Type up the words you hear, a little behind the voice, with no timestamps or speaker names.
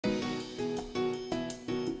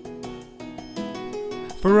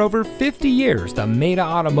For over 50 years, the Maita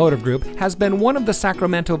Automotive Group has been one of the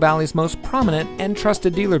Sacramento Valley's most prominent and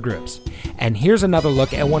trusted dealer groups. And here's another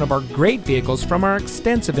look at one of our great vehicles from our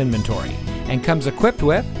extensive inventory, and comes equipped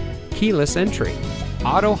with keyless entry,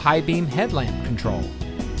 auto high beam headlamp control,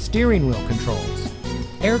 steering wheel controls,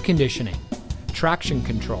 air conditioning, traction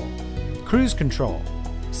control, cruise control,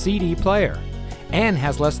 CD player, and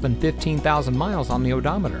has less than 15,000 miles on the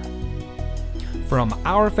odometer. From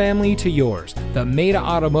our family to yours, the Maita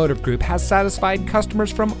Automotive Group has satisfied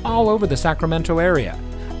customers from all over the Sacramento area.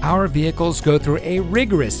 Our vehicles go through a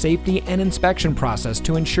rigorous safety and inspection process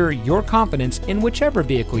to ensure your confidence in whichever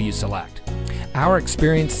vehicle you select. Our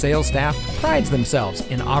experienced sales staff prides themselves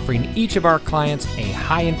in offering each of our clients a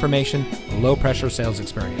high information, low pressure sales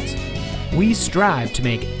experience. We strive to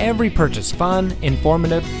make every purchase fun,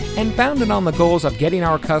 informative, and founded on the goals of getting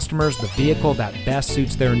our customers the vehicle that best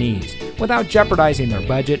suits their needs without jeopardizing their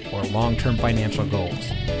budget or long-term financial goals.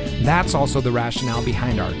 That's also the rationale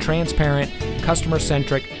behind our transparent,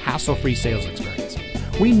 customer-centric, hassle-free sales experience.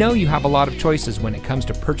 We know you have a lot of choices when it comes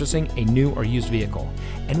to purchasing a new or used vehicle,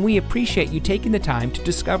 and we appreciate you taking the time to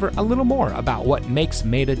discover a little more about what makes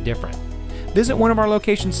Maita different. Visit one of our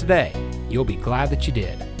locations today. You'll be glad that you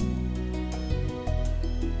did.